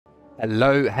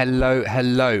Hello, hello,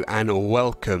 hello, and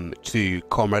welcome to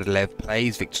Comrade Lev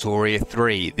Plays Victoria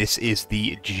 3. This is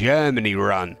the Germany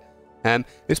run.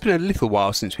 It's been a little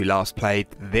while since we last played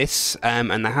this, and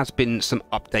there has been some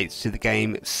updates to the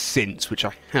game since, which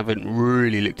I haven't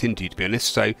really looked into, to be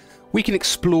honest, so we can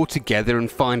explore together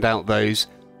and find out those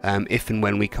if and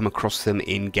when we come across them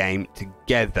in-game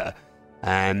together.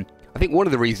 I think one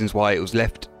of the reasons why it was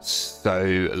left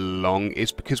so long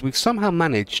is because we've somehow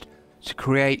managed to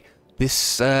create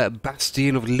this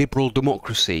bastion of liberal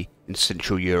democracy in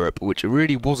Central Europe, which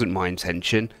really wasn't my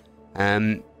intention,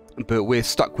 but we're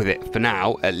stuck with it for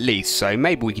now, at least. So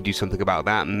maybe we can do something about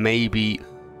that. Maybe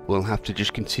we'll have to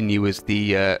just continue as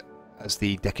the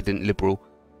decadent liberal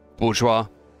bourgeois.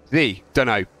 Don't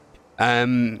know.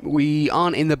 We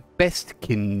aren't in the best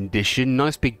condition.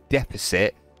 Nice big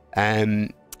deficit,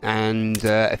 and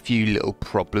a few little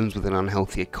problems with an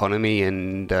unhealthy economy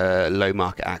and low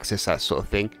market access, that sort of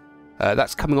thing.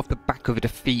 That's coming off the back of a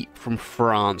defeat from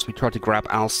France. We tried to grab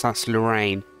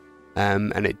Alsace-Lorraine,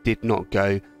 and it did not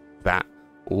go that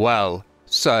well.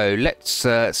 So let's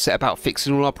set about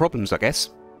fixing all our problems, I guess.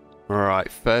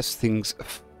 Alright, first things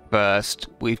first.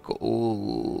 We've got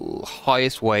all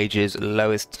highest wages,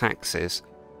 lowest taxes.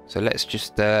 So let's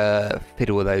just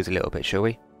fiddle with those a little bit, shall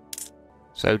we?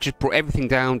 So just brought everything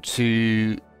down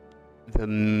to the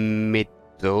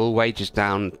middle. Wages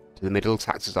down to the middle,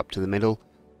 taxes up to the middle.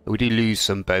 We do lose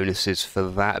some bonuses for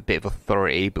that, a bit of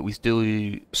authority, but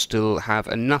we still have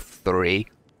enough authority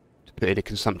to put in a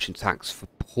consumption tax for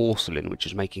porcelain, which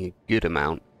is making a good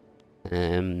amount.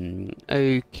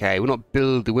 Okay, we are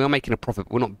making a profit,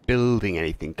 but we're not building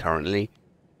anything currently.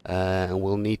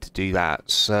 We'll need to do that.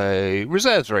 So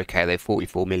reserves are okay, they're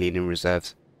 44 million in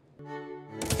reserves.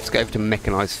 Let's go over to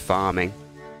mechanised farming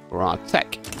for our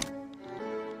tech.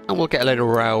 And we'll get a load of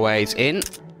railways in,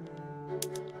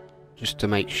 just to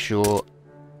make sure.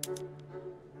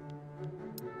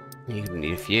 You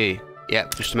need a few.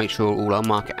 Yep, just to make sure all our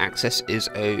market access is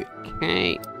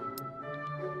okay.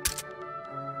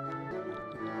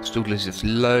 Still gives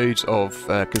loads of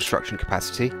construction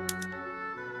capacity.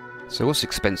 So what's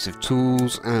expensive?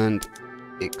 Tools and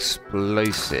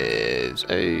explosives.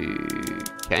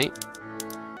 Okay.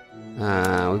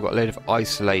 We've got a load of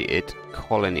isolated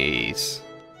colonies.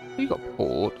 We've got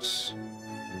ports.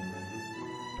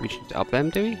 We should up them,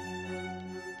 do we?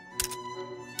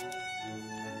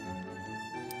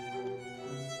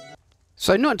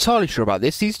 So not entirely sure about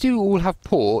this. These do all have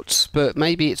ports, but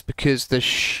maybe it's because there's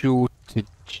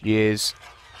shortages.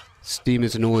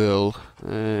 Steamers and oil.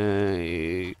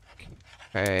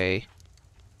 Okay.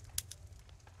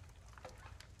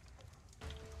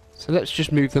 So let's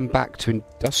just move them back to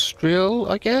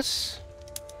industrial, I guess.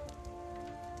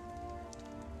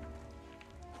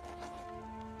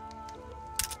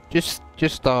 Just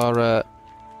our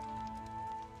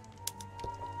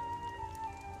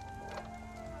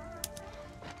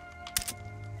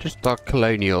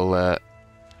colonial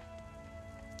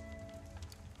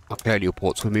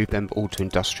ports. We'll move them all to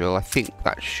industrial. I think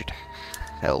that should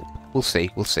help. We'll see.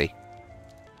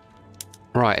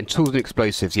 Right, and tools and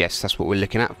explosives. Yes, that's what we're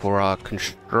looking at for our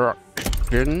construction.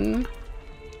 And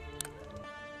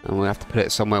we'll have to put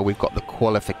it somewhere we've got the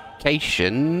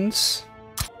qualifications.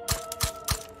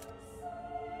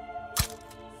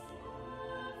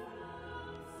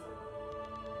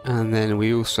 And then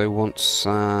we also want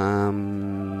some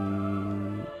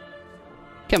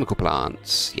chemical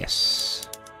plants. Yes.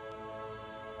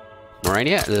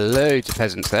 Morania, loads of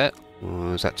peasants there.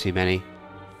 Oh, is that too many?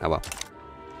 Oh well.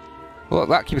 Well,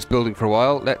 that keeps us building for a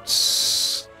while.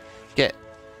 Let's get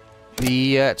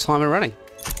the timer running.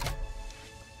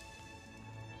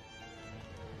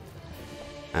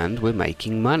 And we're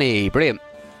making money. Brilliant.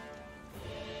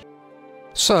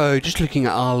 So, just looking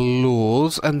at our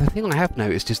laws, and the thing I have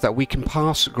noticed is that we can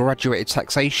pass graduated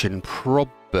taxation,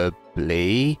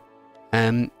 probably,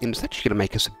 and it's actually going to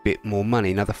make us a bit more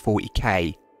money, another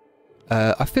 40k.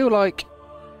 I feel like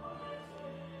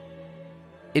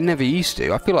it never used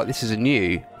to. I feel like this is a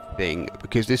new thing,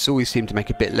 because this always seemed to make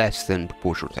a bit less than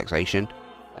proportional taxation,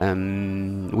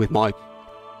 with my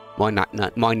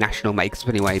national makes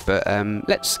anyway, but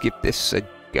let's give this a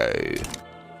go.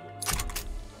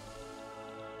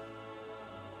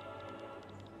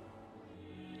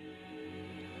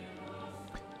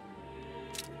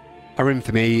 Our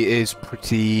infamy is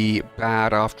pretty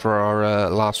bad after our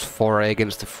last foray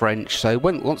against the French, so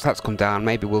once that's come down,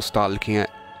 maybe we'll start looking at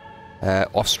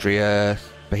Austria,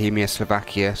 Bohemia,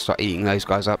 Slovakia, start eating those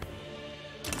guys up.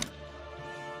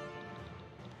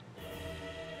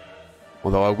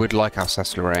 Although I would like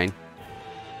Alsace-Lorraine.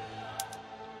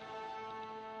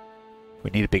 We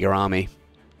need a bigger army.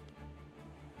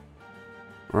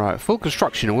 Right, full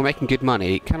construction and we're making good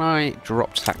money. Can I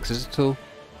drop taxes at all?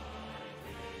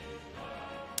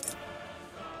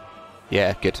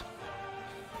 Yeah, good.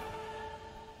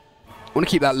 I want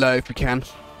to keep that low if we can.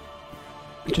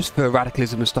 Just for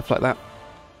radicalism and stuff like that.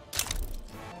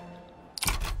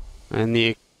 And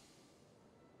the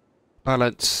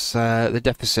balance, the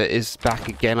deficit is back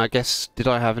again, I guess. Did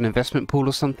I have an investment pool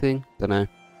or something? Don't know.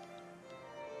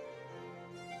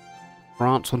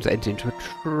 France wants to enter into a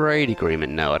trade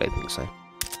agreement. No, I don't think so.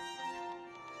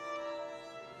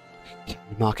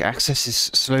 Market access is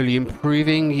slowly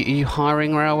improving. Are you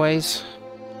hiring railways?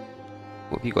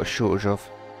 What have you got a shortage of?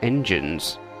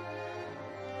 Engines.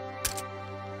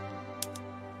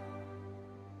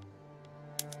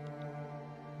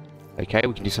 Okay,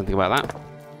 we can do something about that.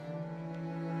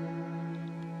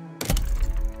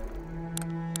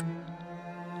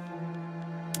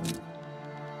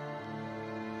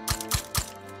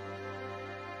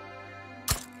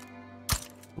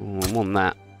 Oh, I want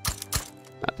that.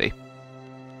 That'd do.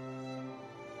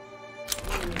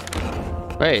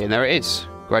 Hey, and there it is.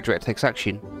 Graduate takes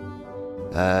action.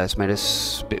 It's made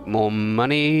us a bit more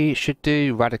money. Should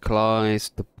do.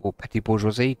 Radicalise the petty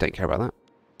bourgeoisie. Don't care about that.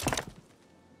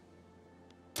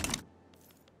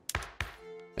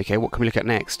 Okay, what can we look at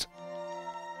next?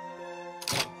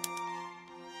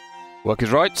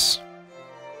 Workers' rights.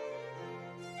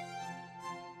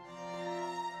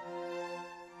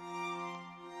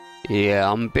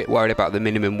 Yeah, I'm a bit worried about the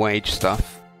minimum wage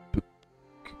stuff.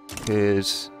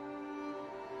 Because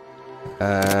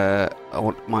I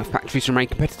want my factories to remain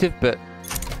competitive, but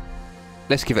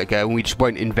let's give it a go. And we just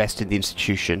won't invest in the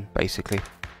institution, basically.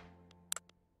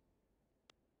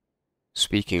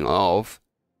 Speaking of...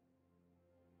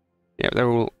 yeah, they're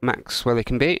all max where they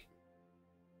can be.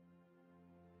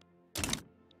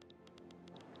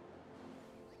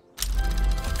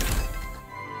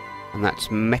 And that's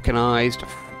mechanised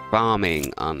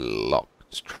farming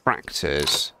unlocked.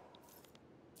 Tractors.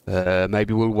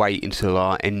 Maybe we'll wait until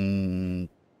our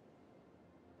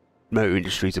motor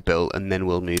industries are built and then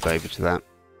we'll move over to that.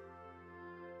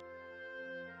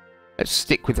 Let's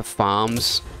stick with the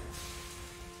farms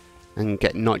and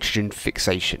get nitrogen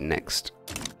fixation next.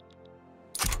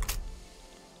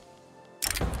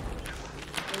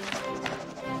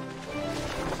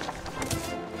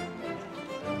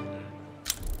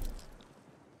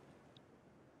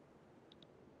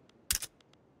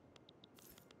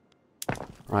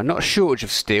 Right, not a shortage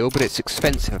of steel, but it's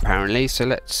expensive apparently, so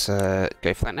let's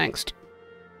go for that next.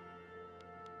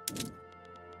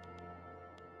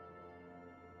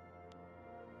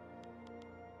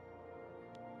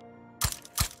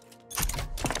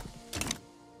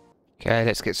 Okay,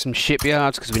 let's get some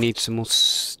shipyards because we need some more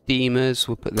steamers.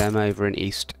 We'll put them over in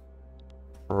East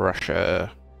Prussia.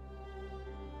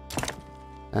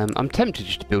 I'm tempted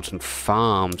just to build some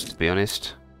farms, to be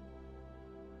honest.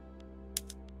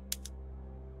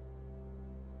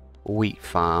 Wheat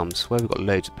farms, where we've got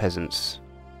loads of peasants.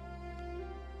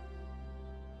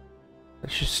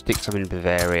 Let's just stick some in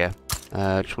Bavaria.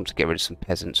 Just want to get rid of some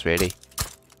peasants, really.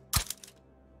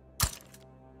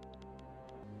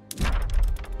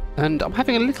 And I'm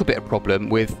having a little bit of problem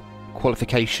with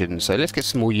qualifications, so let's get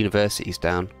some more universities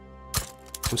down.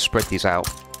 We'll spread these out.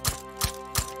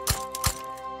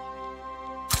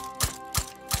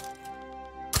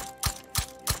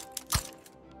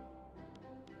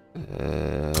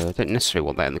 I don't necessarily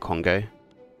want that in the Congo.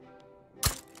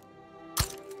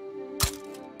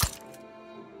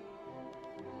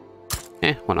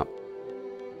 Why not?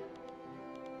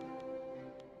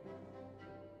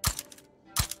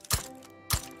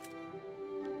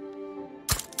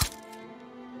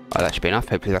 Oh, that should be enough.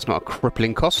 Hopefully that's not a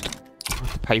crippling cost. I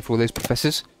have to pay for all those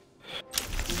professors.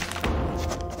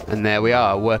 And there we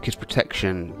are, workers'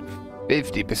 protection.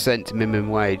 50% minimum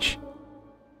wage.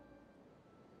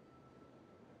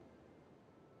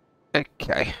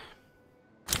 Okay.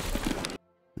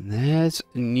 And there's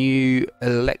a new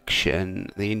election.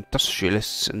 The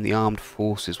industrialists and the armed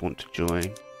forces want to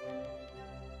join.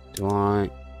 Do I?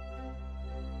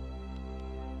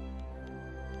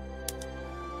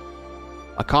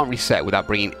 I can't reset without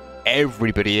bringing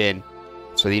everybody in.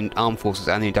 So the armed forces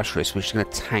and the industrialists, which is going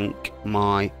to tank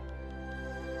my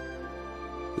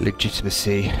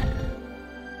legitimacy.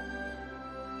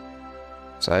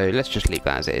 So let's just leave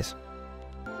that as it is.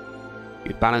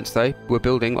 Good balance though. We're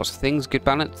building lots of things. Good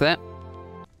balance there.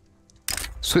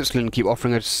 Switzerland keep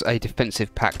offering us a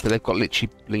defensive pact, but they've got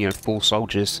literally, 4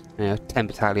 soldiers. 10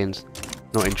 battalions.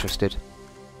 Not interested.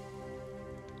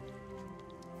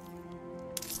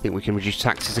 Think we can reduce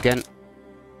taxes again?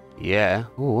 Yeah.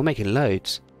 Oh, we're making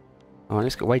loads. Alright,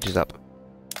 let's get wages up.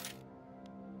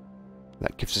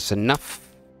 That gives us enough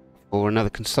for another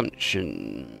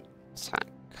consumption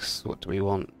tax. What do we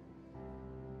want?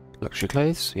 Luxury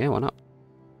clothes? Yeah, why not?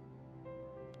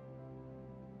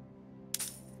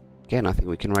 Again, I think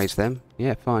we can raise them.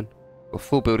 Yeah, fine. Got a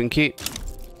full building queue.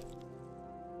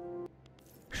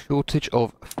 Shortage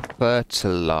of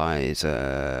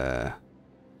fertilizer.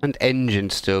 And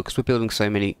engines still, because we're building so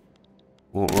many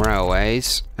more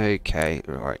railways. Okay,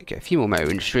 right, get a few more motor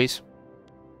industries.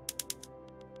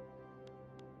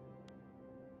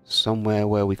 Somewhere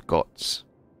where we've got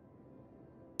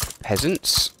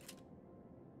peasants.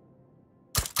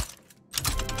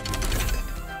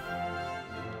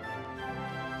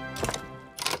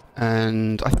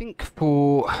 And I think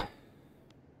for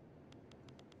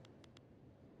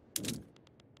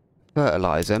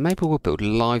fertilizer, maybe we'll build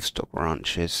livestock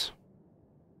ranches.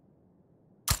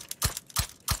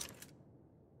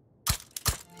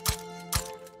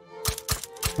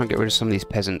 Try and get rid of some of these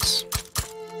peasants.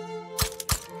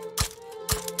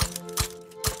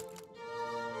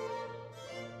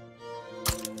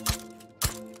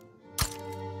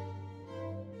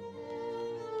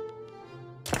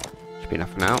 Should be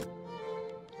enough for now.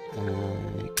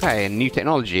 Okay, and new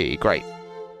technology, great.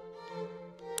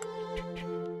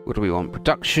 What do we want?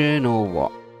 Production or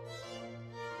what?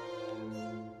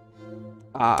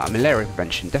 Malaria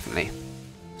prevention, definitely.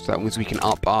 So that means we can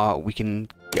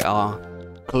get our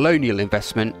colonial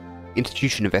investment,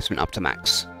 institution investment up to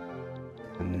max.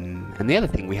 And the other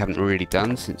thing we haven't really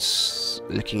done since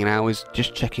looking now is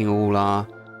just checking all our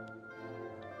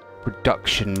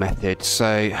production methods.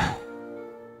 So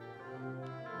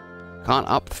can't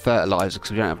up the fertilizer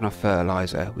because we don't have enough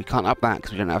fertilizer. We can't up that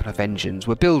because we don't have enough engines.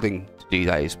 We're building to do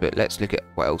those, but let's look at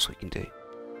what else we can do.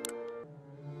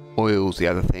 Oil's the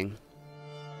other thing.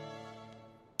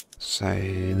 So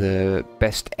the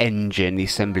best engine, the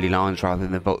assembly lines rather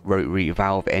than the rotary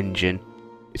valve engine,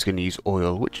 is going to use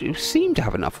oil, which we seem to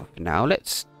have enough of now.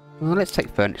 Let's take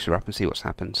furniture up and see what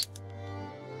happens.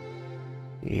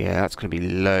 Yeah, that's going to be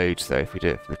loads though if we do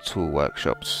it for the tool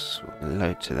workshops.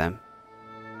 Load to them.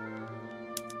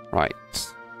 Right.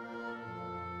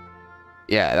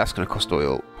 Yeah, that's going to cost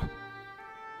oil.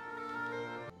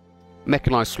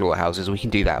 Mechanised slaughterhouses, we can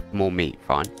do that for more meat,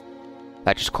 fine.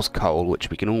 That just costs coal, which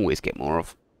we can always get more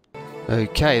of.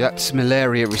 Okay, that's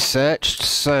malaria researched,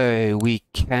 so we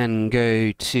can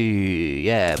go to,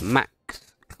 yeah,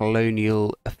 Max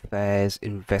Colonial Affairs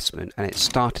Investment, and it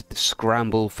started the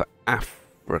scramble for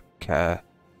Africa.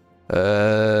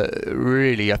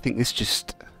 Really, I think this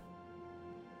just...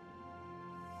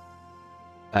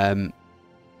 brings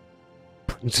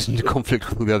us into conflict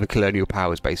with all the other colonial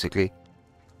powers, basically.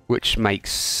 Which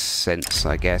makes sense,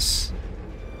 I guess.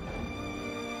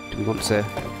 Do we want to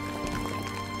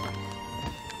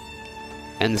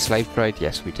end the slave trade?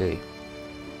 Yes, we do.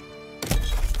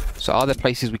 So are there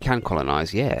places we can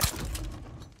colonise? Yeah.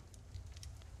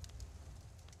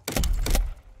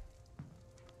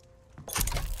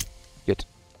 Good.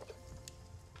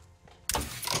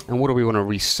 And what do we want to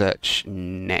research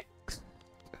next?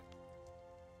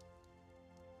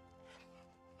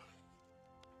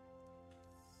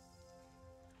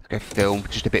 Go film,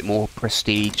 just a bit more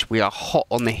prestige. We are hot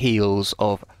on the heels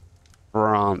of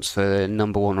France for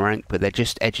 #1 rank, but they're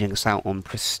just edging us out on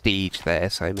prestige there,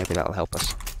 so maybe that'll help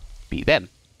us beat them.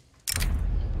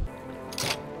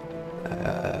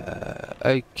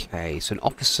 Okay, so an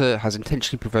officer has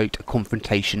intentionally provoked a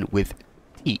confrontation with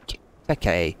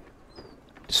Teke,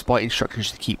 despite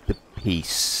instructions to keep the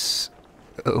peace.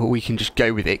 We can just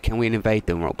go with it. Can we invade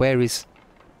them? Right, where is...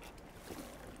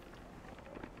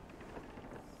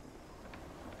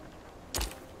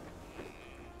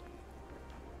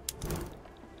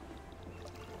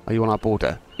 Are you on our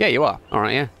border? Yeah, you are.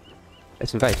 Alright, yeah.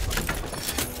 Let's invade.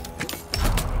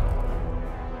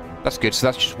 That's good, so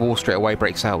that's just war straight away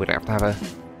breaks out. We don't have to have a...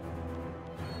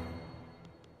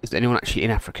 Is there anyone actually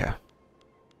in Africa?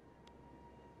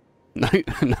 No,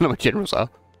 none of my generals are.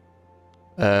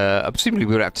 Presumably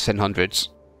we would have to send hundreds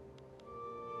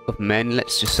of men.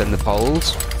 Let's just send the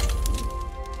Poles.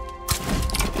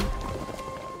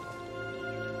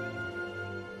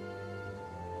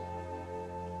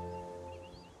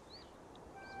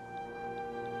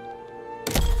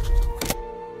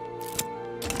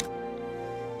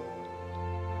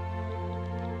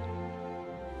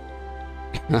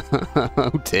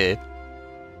 Oh dear.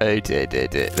 Oh dear, dear,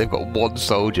 dear. They've got one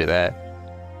soldier there.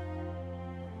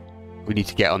 We need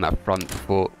to get on that front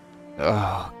before...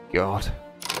 Oh, God.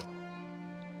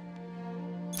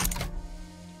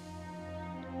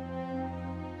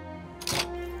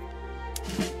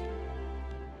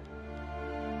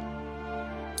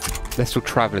 They're still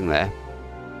travelling there.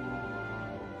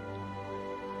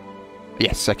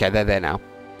 Yes, okay, they're there now.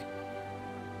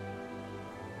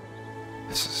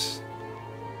 So,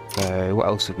 what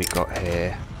else have we got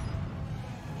here?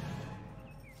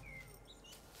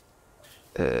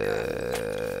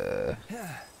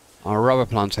 Our rubber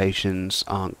plantations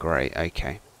aren't great,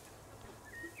 okay.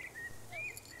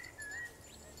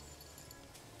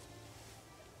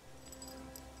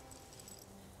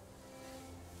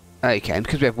 Okay, and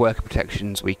because we have worker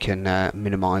protections, we can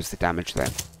minimise the damage there.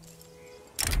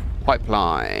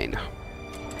 Pipeline.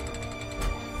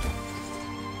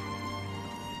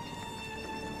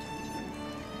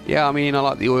 Yeah, I mean, I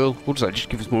like the oil. What does that just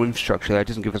give us more infrastructure though? It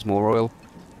doesn't give us more oil.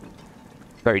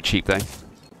 Very cheap though.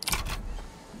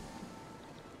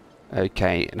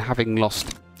 Okay, and having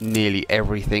lost nearly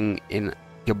everything in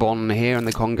Gabon here in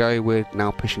the Congo, we're now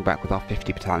pushing back with our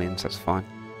 50 battalions, that's fine.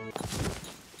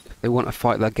 If they want to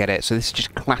fight, they'll get it. So this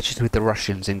just clashes with the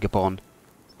Russians in Gabon.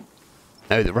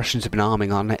 No, the Russians have been arming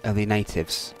the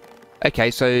natives.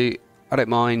 Okay, so I don't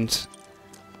mind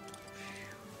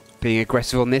being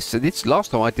aggressive on this. So this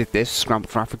last time I did this, Scramble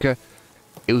for Africa,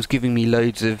 it was giving me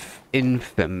loads of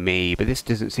infamy, but this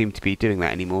doesn't seem to be doing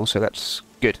that anymore, so that's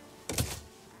good.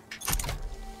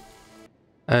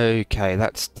 Okay,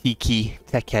 that's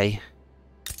Teke.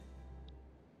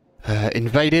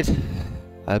 Invaded.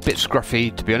 A bit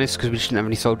scruffy, to be honest, because we didn't have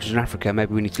any soldiers in Africa.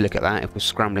 Maybe we need to look at that if we're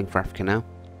scrambling for Africa now.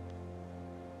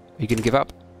 Are you going to give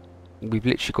up? We've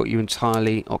literally got you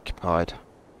entirely occupied.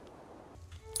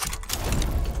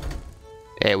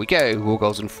 There we go. War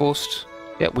goals enforced.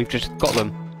 Yep, we've just got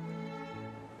them.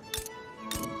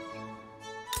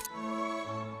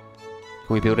 Can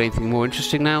we build anything more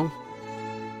interesting now?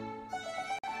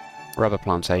 Rubber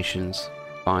plantations.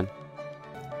 Fine.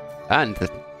 And, I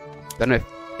don't know if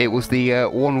it was the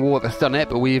one war that's done it,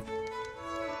 but we've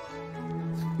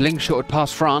slingshotted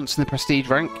past France in the prestige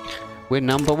rank. We're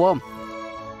number 1.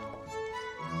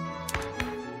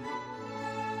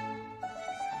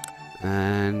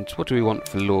 And what do we want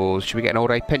for laws? Should we get an old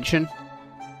age pension?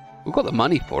 We've got the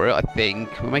money for it, I think.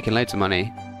 We're making loads of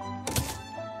money.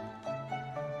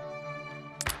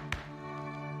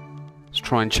 Let's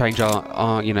try and change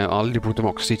our liberal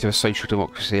democracy to a social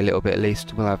democracy a little bit at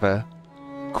least. We'll have a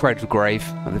cred grave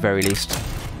at the very least.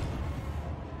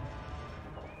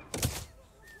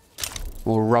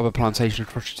 More rubber plantation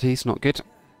atrocities, not good.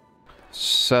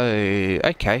 So,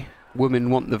 okay.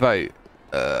 Women want the vote.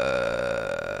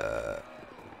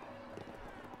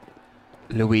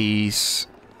 Louise,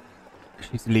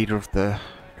 she's the leader of the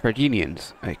trade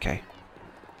unions. Okay.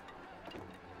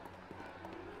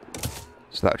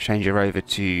 So that'll change her over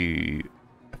to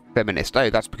feminist.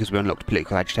 Oh, that's because we unlocked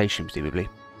political agitation, presumably.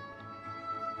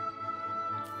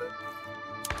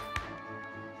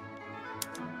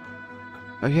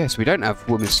 Oh yes, we don't have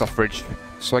women's suffrage.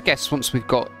 So I guess once we've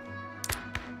got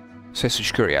social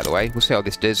security out of the way, we'll see how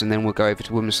this does, and then we'll go over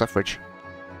to women's suffrage.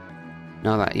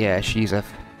 Now that, yeah, she's a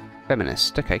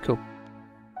feminist. Okay, cool.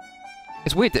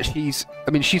 It's weird that she's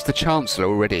the Chancellor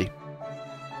already.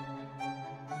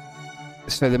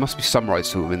 So there must be some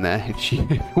rights for women there if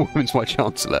a woman's my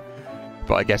Chancellor.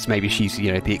 But I guess maybe she's,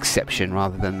 the exception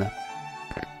rather than the...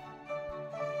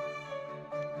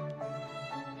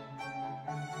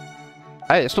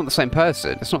 Oh, it's not the same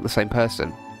person. It's not the same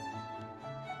person.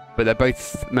 But they're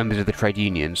both members of the trade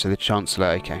union, so the Chancellor,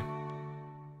 okay.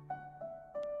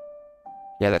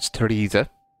 Yeah, that's Teresa.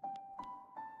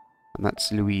 And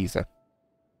that's Louisa.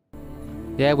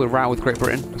 Yeah, we're row with Great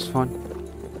Britain, that's fine.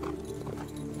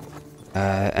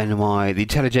 And the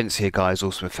intelligentsia guy is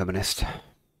also a feminist.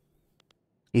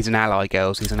 He's an ally,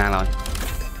 girls, he's an ally.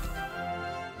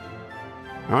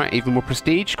 Alright, even more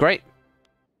prestige, great.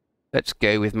 Let's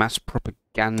go with mass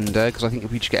propaganda, because I think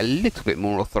if we just get a little bit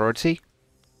more authority,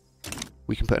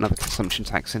 we can put another consumption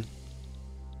tax in.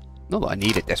 Not that I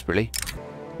need it desperately.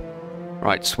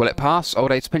 Right, will it pass?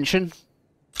 Old age pension?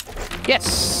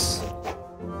 Yes!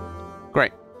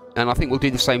 Great. And I think we'll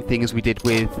do the same thing as we did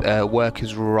with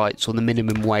workers' rights on the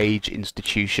minimum wage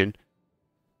institution.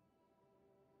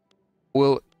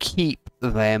 We'll keep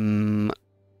them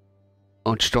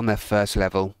just on their first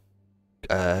level.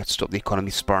 Stop the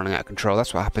economy spiraling out of control.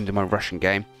 That's what happened in my Russian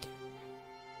game.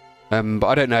 But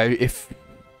I don't know if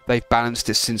they've balanced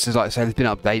it since, as I say, there's been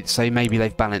updates, so maybe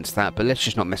they've balanced that, but let's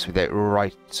just not mess with it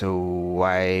right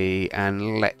away.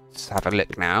 And let's have a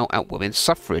look now at women's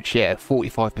suffrage. Yeah,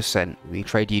 45%. The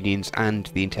trade unions and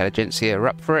the intelligentsia are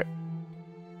up for it.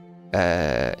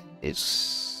 The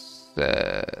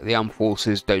armed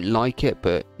forces don't like it,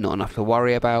 but not enough to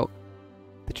worry about.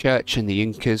 The church and the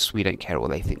Junkers, we don't care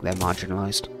what they think, they're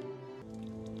marginalised.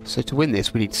 So to win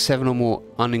this, we need 7 or more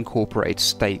unincorporated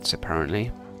states,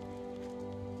 apparently.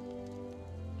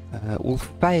 Will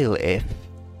fail if...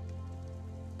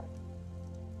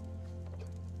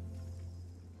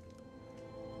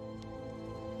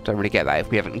 Don't really get that.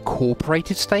 If we haven't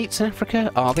incorporated states in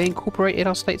Africa? Are they incorporated,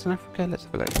 our states in Africa? Let's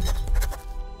have a look.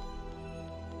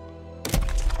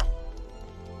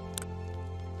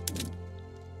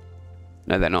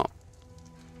 No, they're not.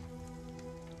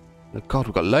 Oh God,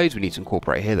 we've got loads we need to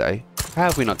incorporate here, though. How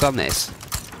have we not done this?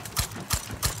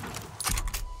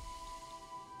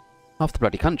 Half the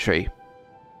bloody country.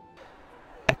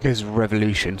 Echoes of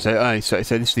revolution. So this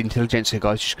is the intelligentsia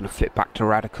guy's just going to flip back to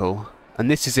radical. And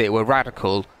this is it, where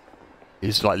radical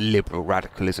is like liberal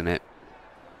radical, isn't it?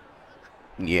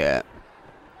 Yeah.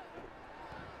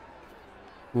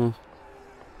 Well,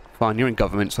 fine, you're in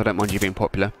government, so I don't mind you being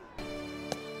popular.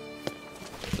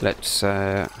 Let's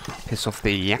piss off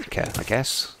the Yaka, I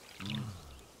guess.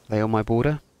 They on my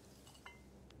border.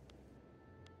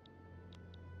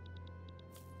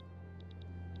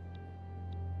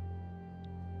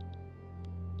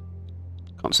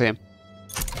 Can't see him.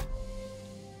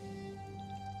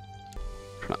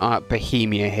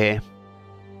 Bohemia here.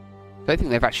 I don't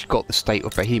think they've actually got the state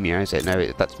of Bohemia, is it? No,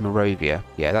 that's Moravia.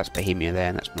 Yeah, that's Bohemia there,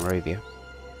 and that's Moravia.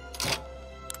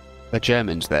 The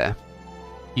Germans there.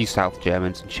 You South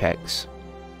Germans and Czechs.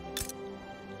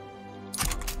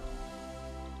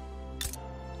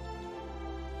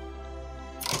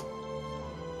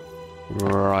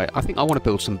 Right, I think I want to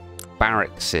build some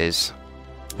barrackses.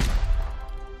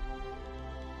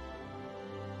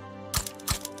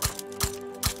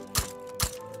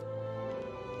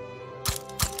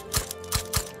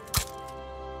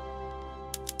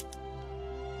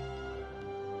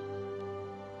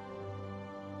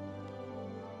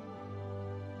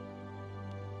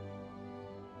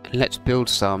 Let's build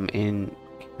some in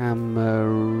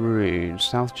Cameroon.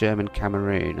 South German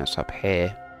Cameroon. That's up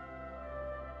here.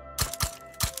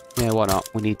 Yeah, why not?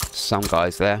 We need some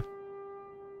guys there.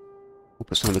 We'll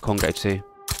put some in the Congo too.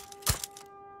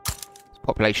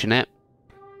 Population net.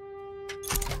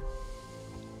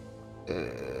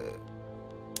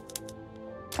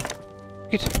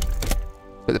 Good.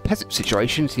 But the peasant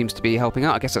situation seems to be helping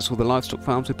out. I guess that's all the livestock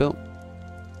farms we built.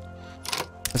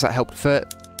 Has that helped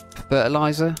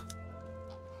fertilizer?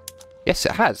 Yes,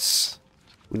 it has.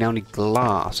 We now need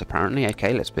glass, apparently.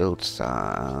 Okay, let's build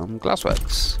some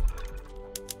glassworks.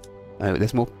 Oh,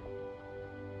 there's more.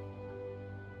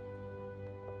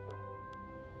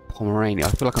 Pomerania.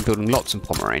 I feel like I'm building lots in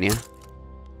Pomerania.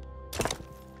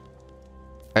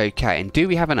 Okay, and do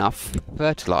we have enough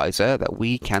fertilizer that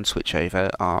we can switch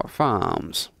over our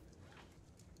farms?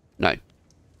 No.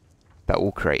 That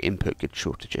will create input goods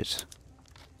shortages.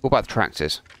 What about the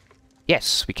tractors?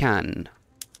 Yes, we can.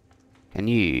 Can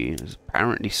you?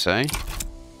 Apparently so.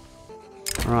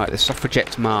 Right, the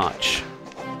Suffragettes march.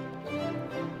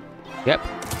 Yep,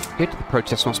 good. The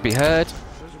protest must be heard.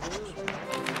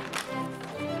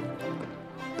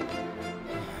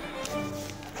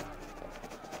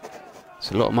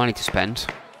 It's a lot of money to spend.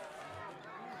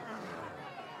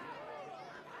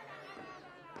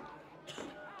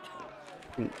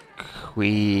 I think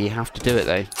we have to do it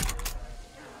though.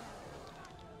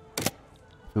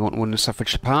 We want women's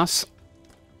suffrage to pass.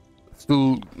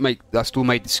 That still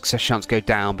made the success chance go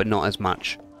down, but not as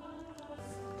much.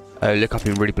 Oh, look, I've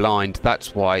been really blind.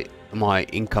 That's why my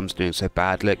income's doing so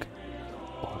bad. Look,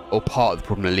 or part of the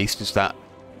problem at least is that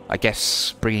I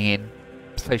guess bringing in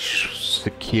social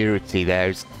security there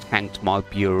has tanked my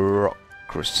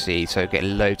bureaucracy, so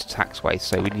getting loads of tax waste.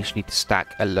 So we just need to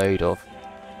stack a load of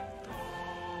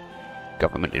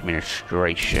government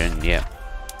administration. Yeah.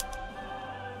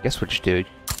 Guess we'll just do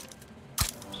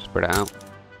spread it out.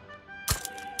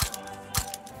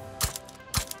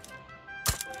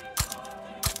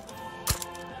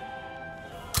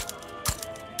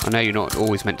 I know you're not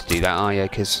always meant to do that, are you?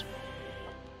 Because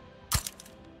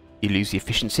you lose the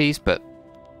efficiencies, but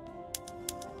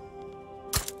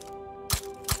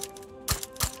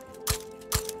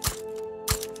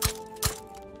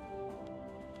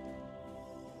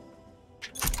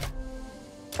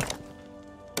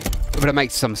it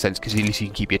makes some sense because at least you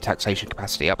can keep your taxation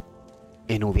capacity up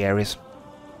in all the areas.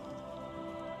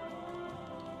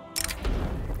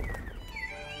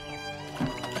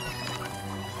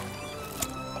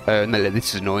 No,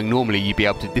 this is annoying. Normally you'd be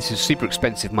able to... This is super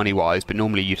expensive money-wise, but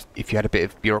normally if you had a bit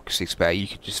of bureaucracy spare, you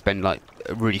could just spend like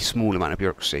a really small amount of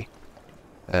bureaucracy.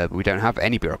 But we don't have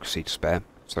any bureaucracy to spare,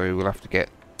 so we'll have to get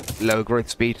lower growth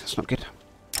speed. That's not good.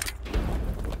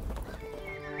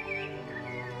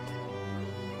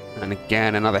 And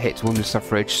again, another hit to women's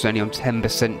suffrage. It's only on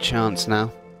 10% chance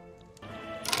now.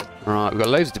 Right, we've got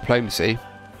loads of diplomacy.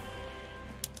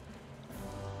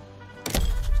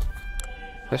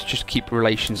 Let's just keep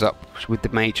relations up with the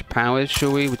major powers,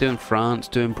 shall we? We're doing France,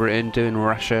 doing Britain, doing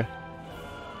Russia.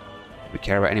 Do we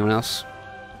care about anyone else?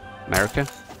 America?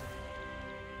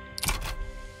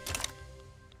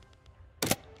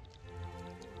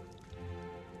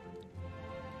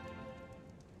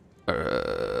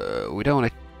 We don't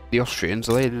want to... The Austrians,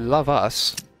 they love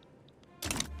us.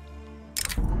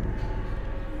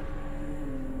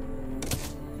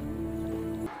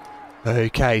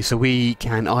 Okay, so we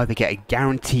can either get a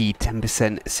guaranteed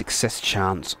 10% success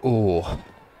chance, or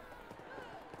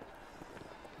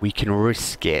we can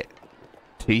risk it.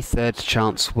 2/3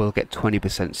 chance we'll get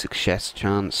 20% success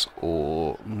chance,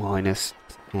 or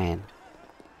 -10.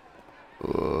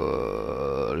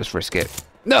 Let's risk it.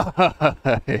 No!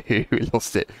 We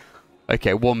lost it.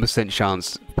 Okay, 1%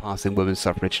 chance passing women's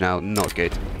suffrage now. Not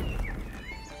good.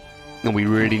 And we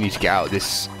really need to get out of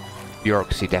this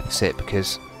bureaucracy deficit,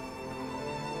 because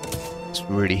it's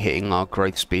really hitting our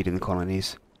growth speed in the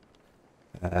colonies.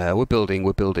 We're building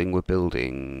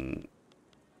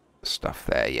stuff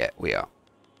there. Yeah, we are.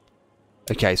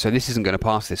 Okay, so this isn't going to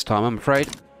pass this time, I'm afraid.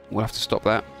 We'll have to stop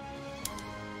that.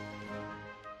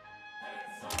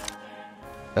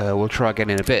 We'll try again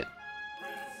in a bit.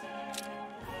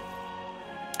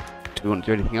 Do we want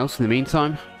to do anything else in the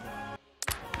meantime?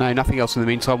 No, nothing else in the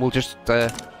meantime. We'll just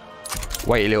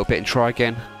wait a little bit and try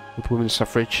again with women's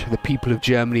suffrage. The people of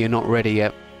Germany are not ready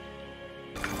yet.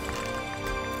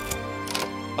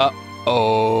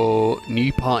 Uh-oh,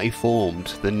 new party formed.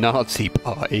 The Nazi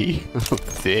Party. Oh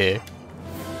dear.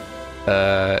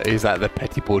 Is that the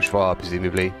petty bourgeois,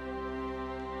 presumably?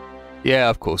 Yeah,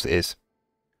 of course it is.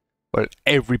 Well,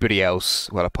 everybody else,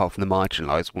 well, apart from the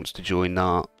marginalised, wants to join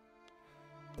the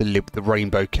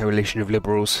Rainbow Coalition of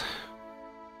Liberals.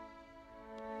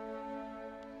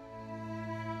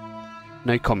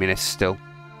 No communists still.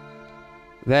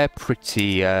 They're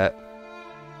pretty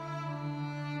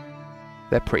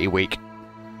weak.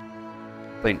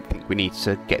 Don't think we need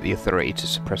to get the authority to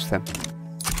suppress them.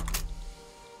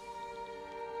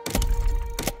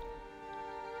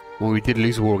 Well, we did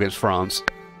lose a war against France,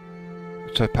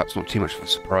 so perhaps not too much of a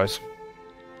surprise.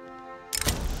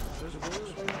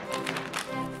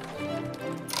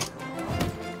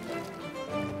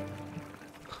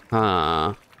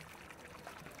 Ah.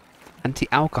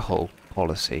 Anti-alcohol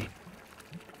policy.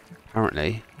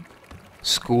 Apparently,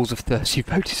 scores of thirsty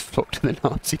voters flocked to the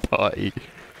Nazi Party.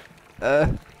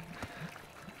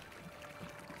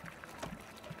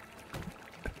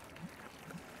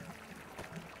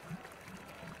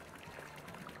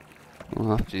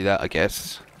 We'll have to do that, I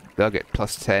guess. They'll get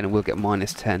 +10 and we'll get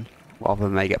 -10, rather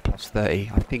than they get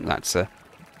 +30. I think that's a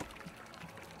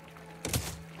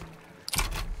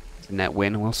net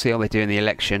win. We'll see how they do in the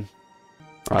election.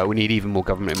 Right, we need even more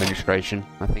government administration,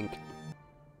 I think.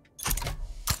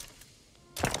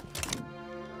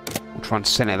 We'll try and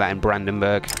centre that in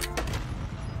Brandenburg.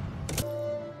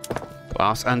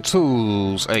 Glass and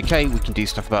tools. Okay, we can do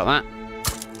stuff about that.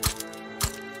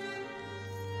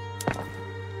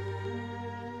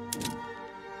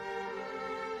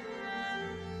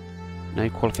 No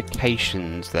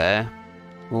qualifications there.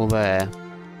 All there.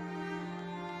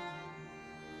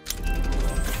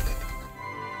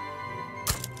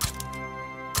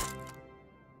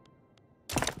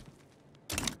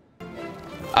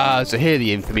 So here are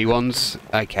the infamy ones.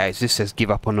 Okay, so this says give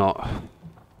up or not.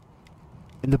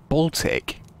 In the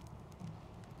Baltic.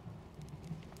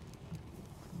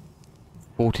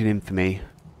 14 infamy.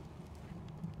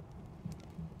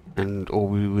 And or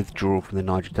we withdraw from the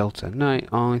Niger Delta. No,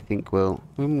 I think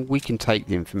we can take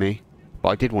the infamy. But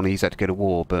I did want to use that to go to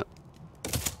war, but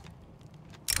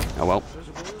oh well.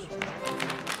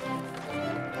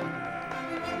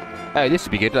 Oh, this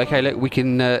would be good. Okay, look, we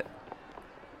can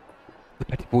the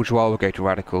petty bourgeois will go to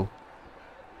radical.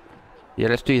 Yeah,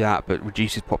 let's do that, but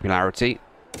reduce his popularity.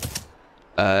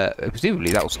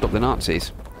 Presumably that will stop the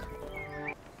Nazis.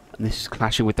 And this is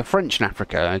clashing with the French in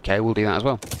Africa. Okay, we'll do that as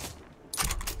well.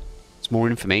 It's more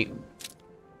infamy.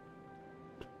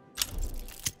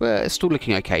 Well, it's still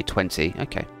looking okay. 20.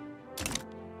 Okay.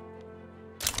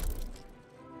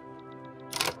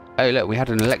 Oh, look, we had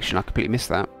an election. I completely missed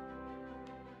that.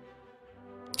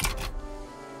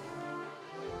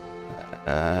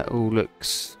 All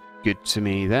looks good to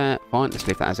me there. Fine, let's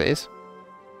leave that as it is.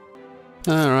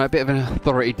 Alright, a bit of an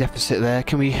authority deficit there.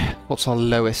 Can we... What's our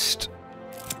lowest?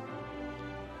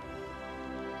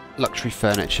 Luxury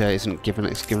furniture isn't given...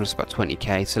 It's given us about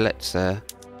 20k, so let's get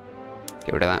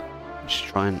rid of that. Just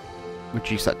try and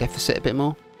reduce that deficit a bit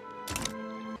more.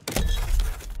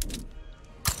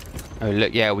 Oh,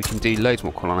 look, yeah, we can do loads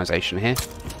more colonisation here.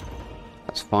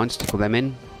 That's fine, stick all them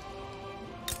in.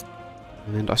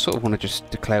 And I sort of want to just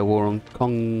declare war on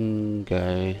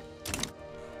Congo.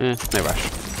 No rush.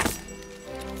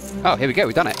 Oh, here we go,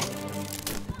 we've done it.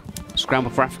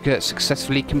 Scramble for Africa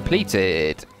successfully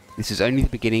completed. This is only the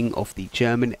beginning of the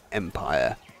German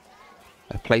Empire.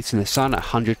 A place in the sun,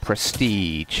 100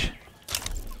 prestige.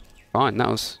 Fine, that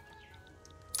was...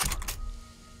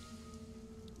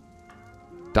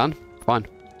 done. Fine.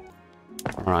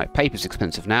 Alright, paper's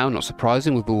expensive now, not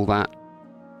surprising with all that...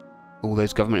 all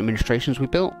those government administrations we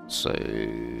built. So...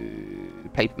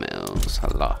 paper mills,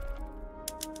 hello.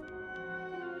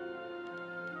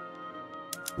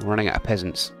 We're running out of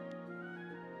peasants.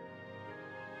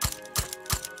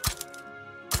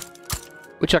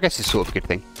 Which I guess is sort of a good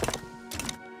thing.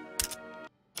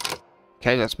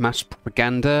 Okay, that's mass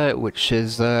propaganda, which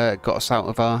has got us out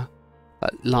of our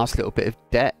last little bit of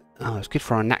debt. Oh, it's good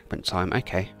for our enactment time.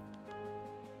 Okay.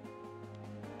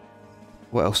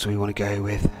 What else do we want to go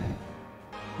with?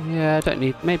 Yeah, I don't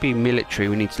need... maybe military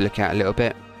we need to look at a little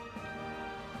bit.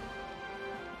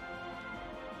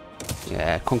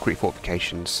 Yeah, concrete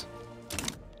fortifications.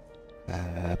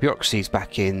 Bureaucracy's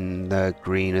back in the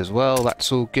green as well.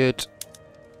 That's all good.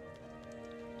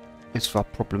 Most of our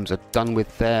problems are done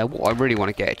with there. What I really want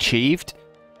to get achieved...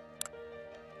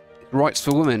 rights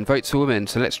for women, votes for women.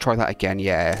 So let's try that again.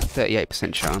 Yeah,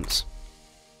 38% chance.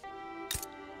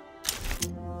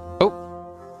 Oh!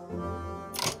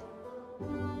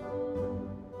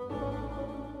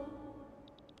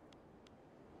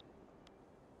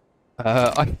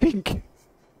 I think...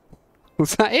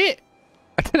 was that it?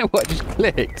 I don't know what I just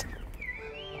clicked.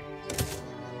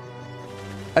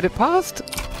 Had it passed?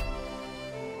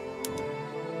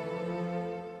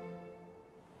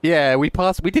 Yeah, we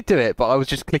passed. We did do it, but I was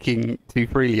just clicking too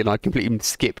freely, and I completely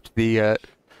skipped the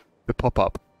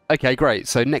pop-up. Okay, great.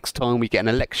 So next time we get an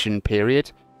election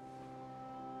period,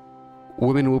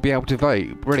 women will be able to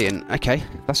vote. Brilliant. Okay,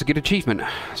 that's a good achievement.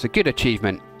 It's a good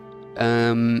achievement.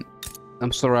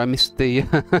 I'm sorry, I missed the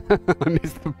I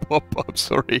missed the pop-up.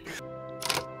 Sorry.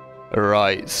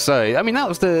 Right. So I mean, that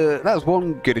was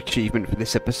one good achievement for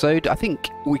this episode. I think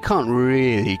we can't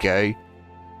really go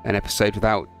an episode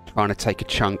without trying to take a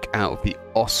chunk out of the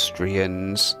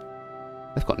Austrians.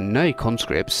 They've got no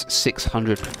conscripts,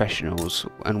 600 professionals,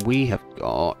 and we have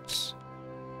got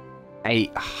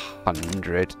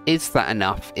 800. Is that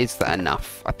enough? Is that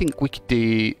enough? I think we could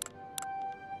do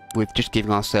with just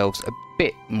giving ourselves a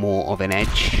bit more of an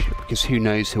edge, because who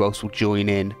knows who else will join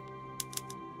in.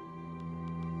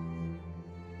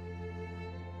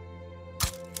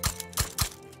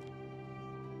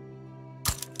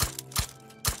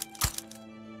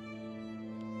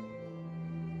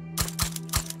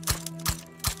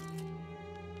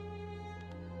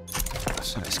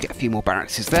 So let's get a few more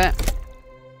barracks there.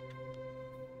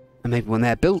 And maybe when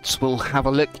they're built, we'll have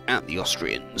a look at the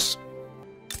Austrians.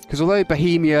 Because although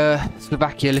Bohemia,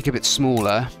 Slovakia look a bit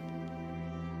smaller,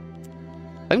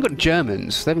 they haven't got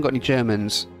Germans. They haven't got any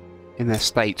Germans in their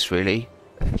states, really.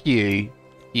 A few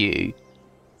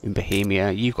in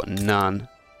Bohemia. You've got none.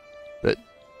 But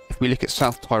if we look at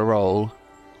South Tyrol,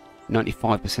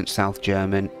 95% South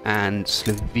German, and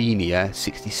Slovenia,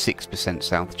 66%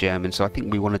 South German. So I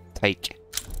think we want to take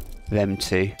them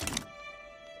too.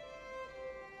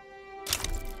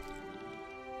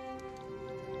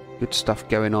 Good stuff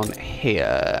going on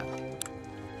here.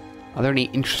 Are there any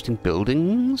interesting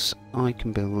buildings I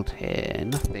can build here?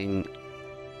 Nothing.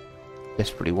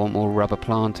 Desperately want more rubber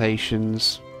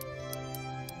plantations.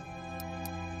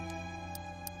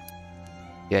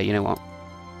 Yeah, you know what?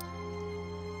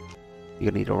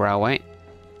 You're gonna need a railway.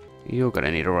 You're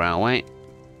gonna need a railway.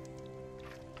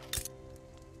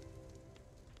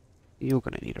 You're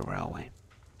gonna need a railway.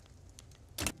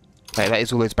 Okay, that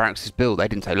is all those barracks built. They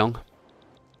didn't take long.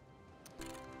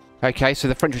 Okay, so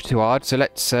the French are too hard, so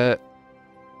let's pick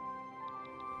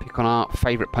on our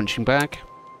favourite punching bag.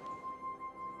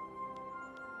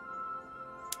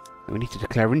 We need to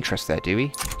declare interest there, do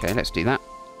we? Okay, let's do that.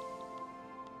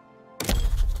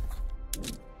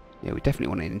 Yeah, we definitely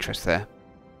want an interest there.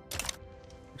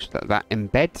 Just let that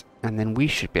embed, and then we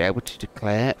should be able to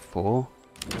declare for...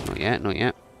 Not yet, not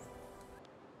yet.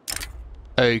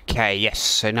 Okay, yes,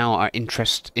 so now our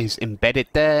interest is embedded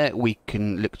there. We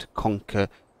can look to conquer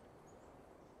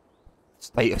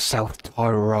state of South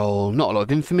Tyrol. Not a lot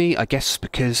of infamy, I guess,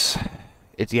 because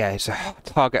it's a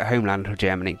target homeland for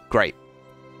Germany. Great.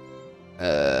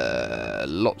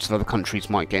 Lots of other countries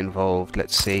might get involved.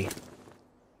 Let's see.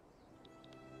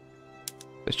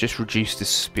 Let's just reduce the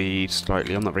speed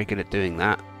slightly. I'm not very good at doing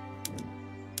that.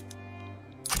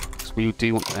 So we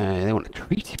do want... they want a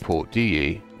treaty port, do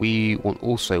you? We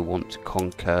also want to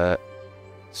conquer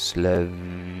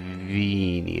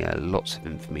Slovenia. Lots of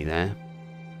infamy there.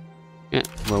 Yeah,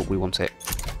 well, we want it.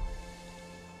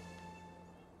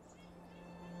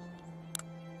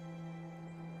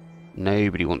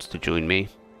 Nobody wants to join me.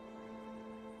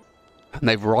 And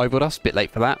they've rivaled us. Bit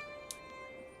late for that.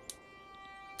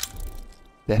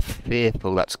 They're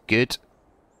fearful. That's good.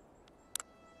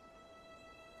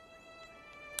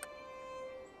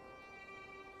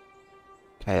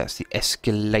 Okay, that's the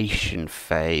escalation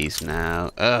phase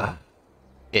now. Ugh.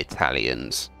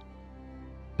 Italians.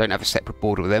 Don't have a separate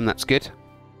border with them. That's good.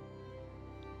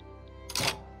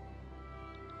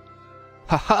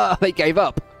 Haha, they gave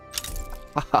up.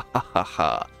 Ha ha ha ha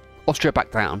ha. Austria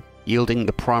backed down, yielding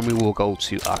the primary war goal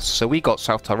to us. So we got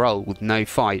South Tyrol with no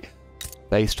fight.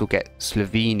 They still get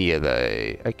Slovenia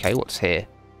though. Okay, what's here?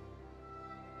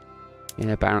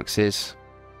 Yeah, barracks. A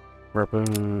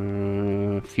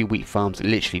few wheat farms,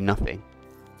 literally nothing.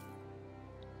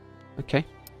 Okay.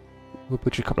 We'll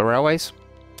put you a couple of railways.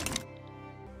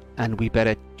 And we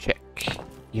better check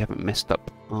you haven't messed up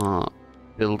our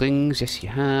buildings. Yes, you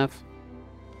have.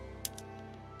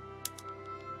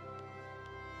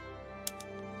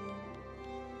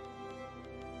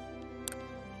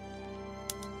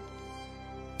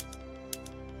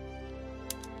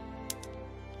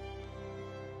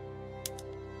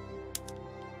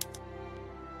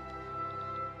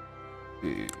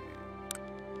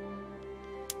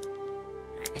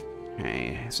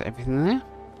 Okay, is that everything there?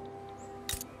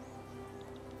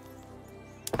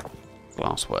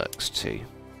 Glassworks too.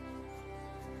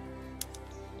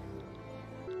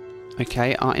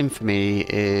 Okay, our infamy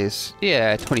is,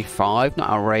 yeah, 25, not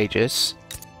outrageous.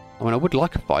 I mean, I would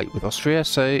like a fight with Austria,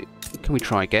 so can we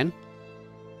try again?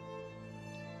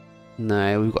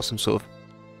 No, we've got some sort of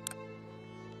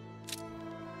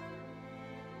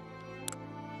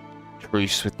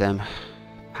truce with them.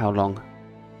 How long?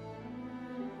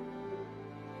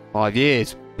 5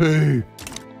 years. Boo!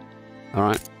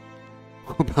 Alright.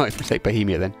 What about if we take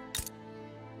Bohemia then?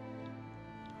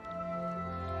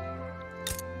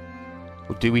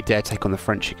 Or do we dare take on the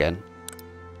French again?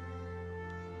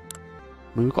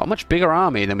 I mean, we've got a much bigger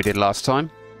army than we did last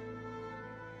time.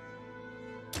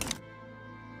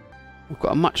 We've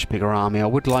got a much bigger army. I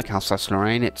would like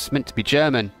Alsace-Lorraine. It's meant to be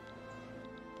German.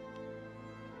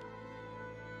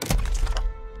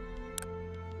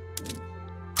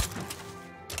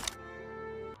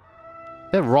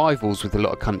 They're rivals with a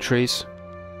lot of countries.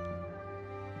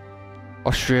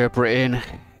 Austria, Britain,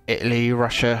 Italy,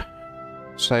 Russia.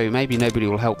 So maybe nobody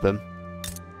will help them.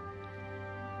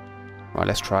 Right,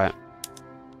 let's try it.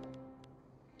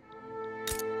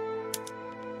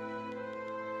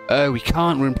 Oh, we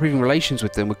can't. We're improving relations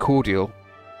with them. We're cordial.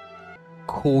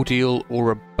 Cordial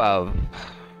or above.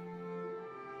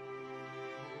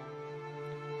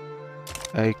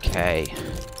 Okay.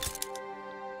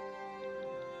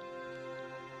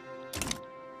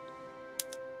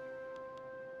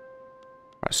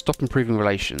 Right, stop improving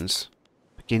relations.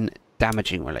 Begin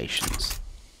damaging relations.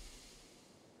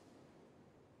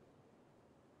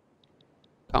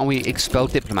 Can't we expel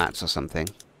diplomats or something?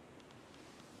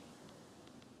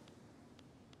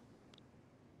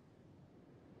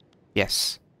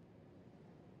 Yes.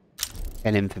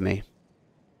 An infamy.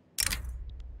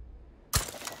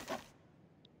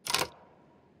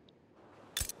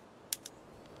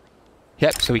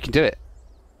 Yep, so we can do it.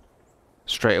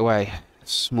 Straight away.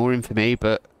 It's more infamy,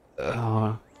 but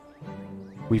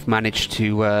we've managed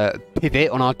to pivot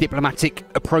on our diplomatic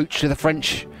approach to the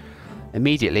French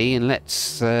immediately, and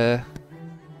let's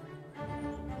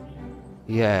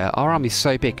yeah, our army's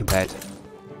so big compared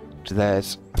to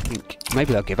theirs. I think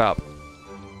maybe they'll give up,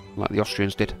 like the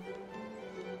Austrians did.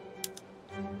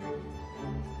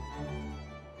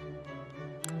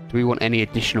 Do we want any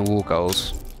additional war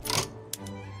goals?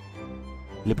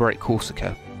 Liberate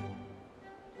Corsica.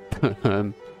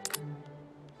 No,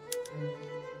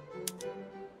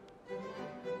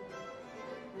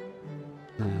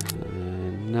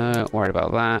 not worried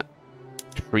about that.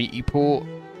 Treaty port.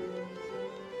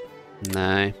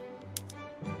 No.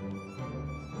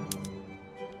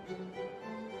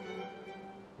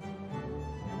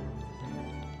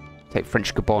 Take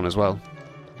French Gabon as well.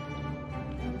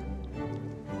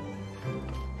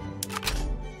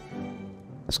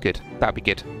 That's good. That'd be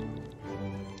good.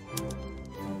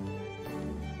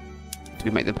 Do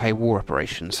we make them pay war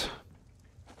reparations?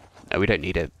 No, we don't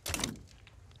need it.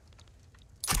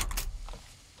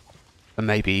 And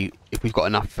maybe if we've got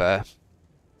enough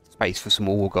space for some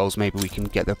more war goals, maybe we can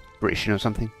get the British in or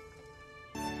something.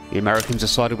 The Americans have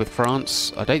sided with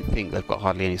France. I don't think they've got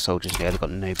hardly any soldiers here. They've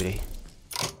got nobody.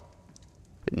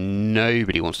 But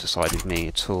nobody wants to side with me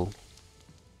at all.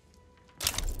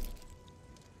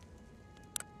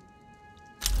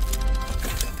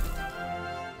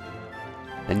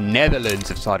 The Netherlands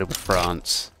have sided with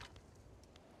France.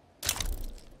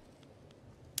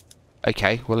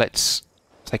 Okay, well let's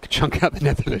take a chunk out of the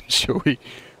Netherlands, shall we?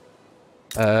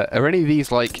 Are any of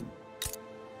these like...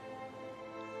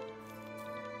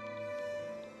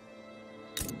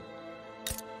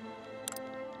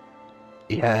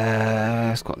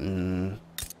 Yeah, it's got...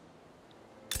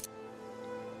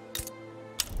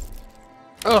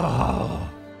 Oh,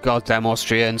 goddamn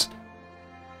Austrians.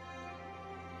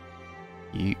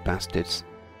 You bastards.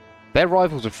 They're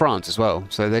rivals of France as well,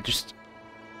 so they're just...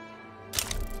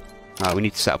 Oh, we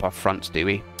need to set up our fronts, do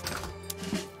we?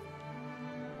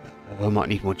 Oh, I might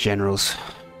need more generals.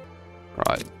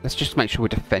 Right, let's just make sure we're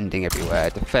defending everywhere.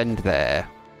 Defend there.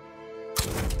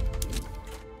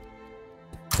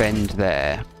 Defend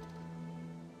there.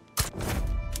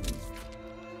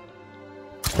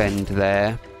 Defend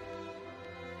there.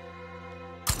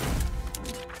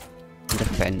 And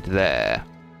defend there.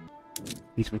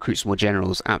 Need to recruit some more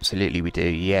generals. Absolutely we do.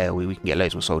 Yeah, we can get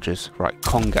loads more soldiers. Right,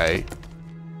 Congo. I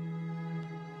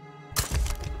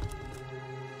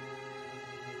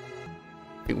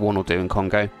think one will do in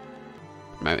Congo.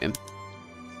 Promote him.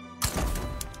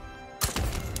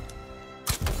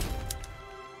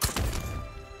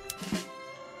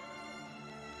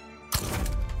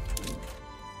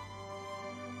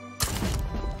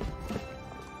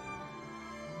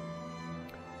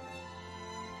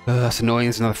 That's annoying.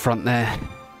 There's another front there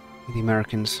with the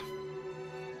Americans.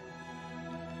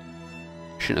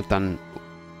 Shouldn't have done...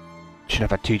 Should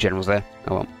have had two generals there.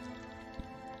 Oh well.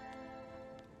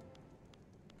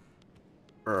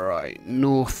 Right,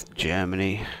 North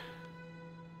Germany.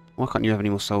 Why can't you have any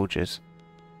more soldiers?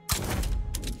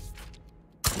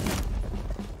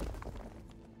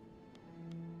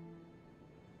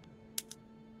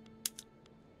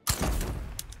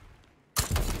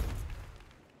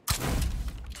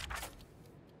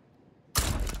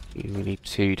 We need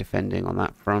two defending on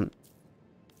that front.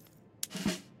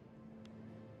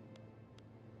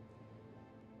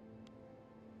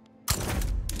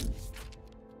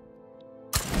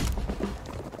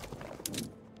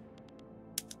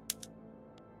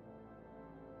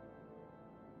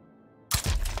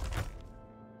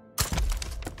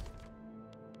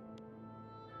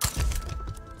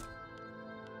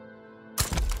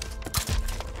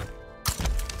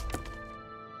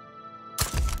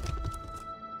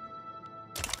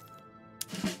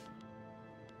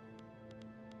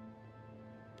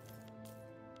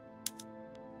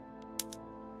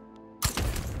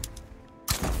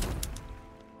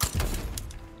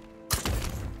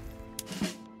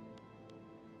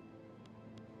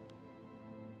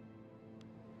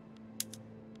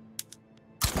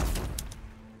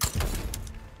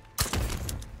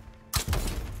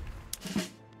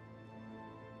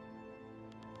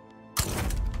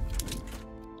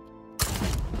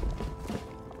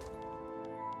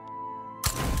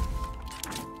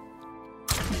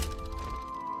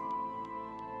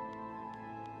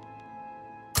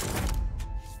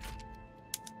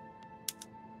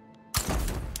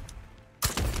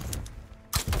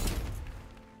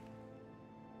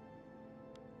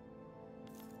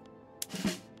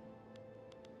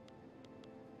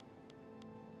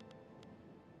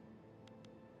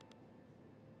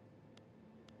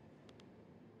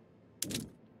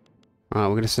 Right,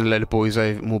 we're going to send a load of boys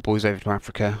over, more boys over to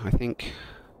Africa, I think.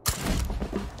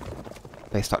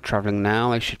 They start travelling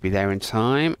now, they should be there in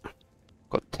time.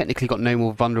 Technically got no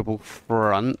more vulnerable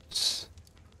fronts.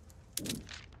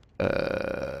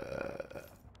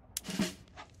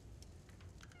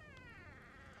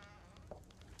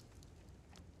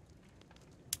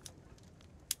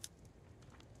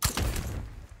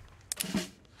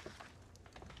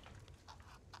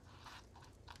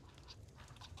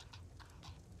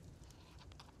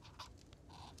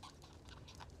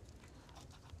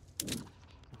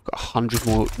 Got 100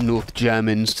 more North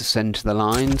Germans to send to the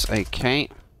lines. Okay.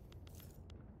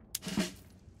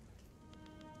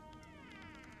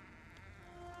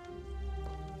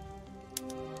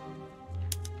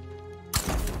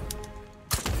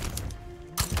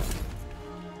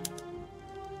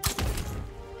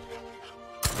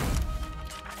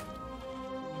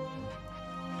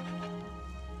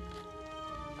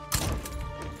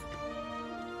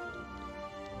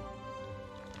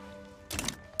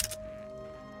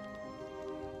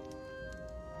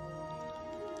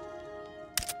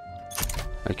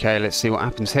 Okay, let's see what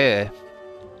happens here.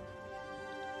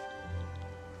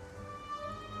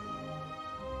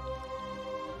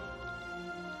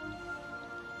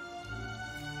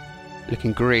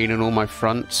 Looking green on all my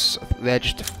fronts. I think they're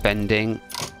just defending.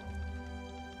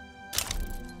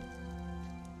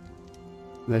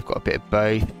 They've got a bit of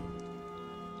both.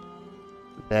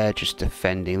 They're just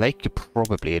defending. They could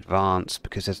probably advance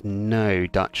because there's no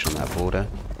Dutch on that border.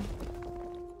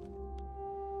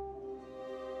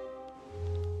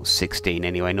 16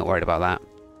 anyway, not worried about that.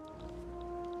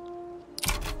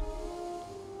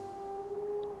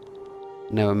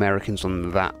 No Americans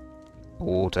on that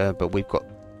border, but we've got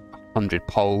 100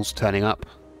 Poles turning up.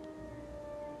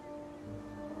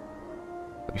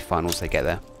 It'll be fine once they get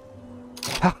there.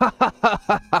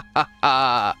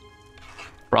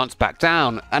 France back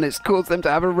down, and it's caused them to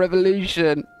have a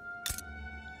revolution.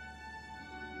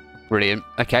 Brilliant.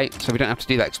 Okay, so we don't have to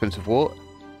do that expensive war.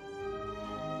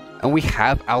 And we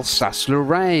have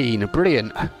Alsace-Lorraine.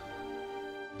 Brilliant.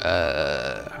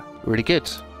 Really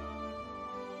good.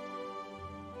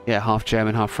 Yeah, half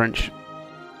German, half French.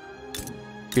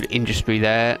 Good industry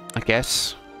there, I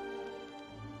guess.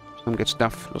 Some good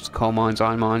stuff. Lots of coal mines,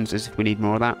 iron mines, as if we need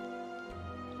more of that.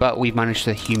 But we've managed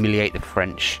to humiliate the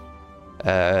French.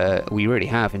 We really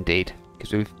have, indeed.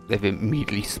 Because they've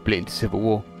immediately split into civil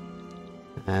war.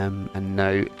 And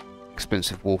no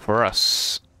expensive war for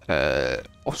us.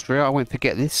 Austria, I won't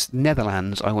forget this.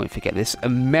 Netherlands, I won't forget this.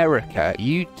 America,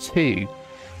 you too.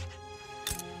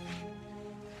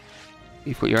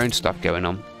 You've got your own stuff going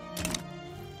on.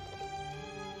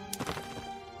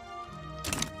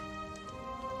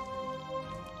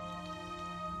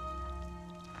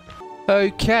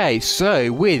 Okay,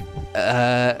 so with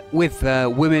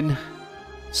women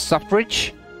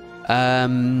suffrage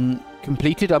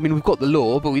completed. I mean, we've got the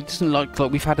law, but we doesn't like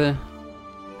we've haven't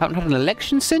had an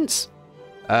election since.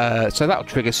 So that'll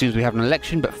trigger as soon as we have an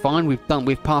election. But fine,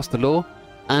 we've passed the law.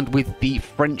 And with the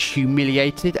French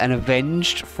humiliated and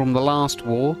avenged from the last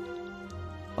war.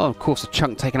 Oh, of course, a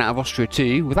chunk taken out of Austria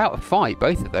too, without a fight.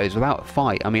 Both of those without a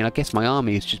fight. I mean, I guess my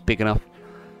army is just big enough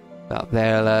that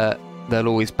they'll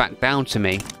always back down to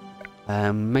me.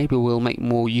 Maybe we'll make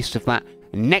more use of that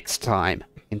next time.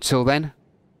 Until then,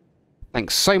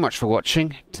 thanks so much for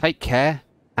watching. Take care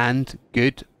and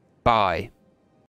goodbye.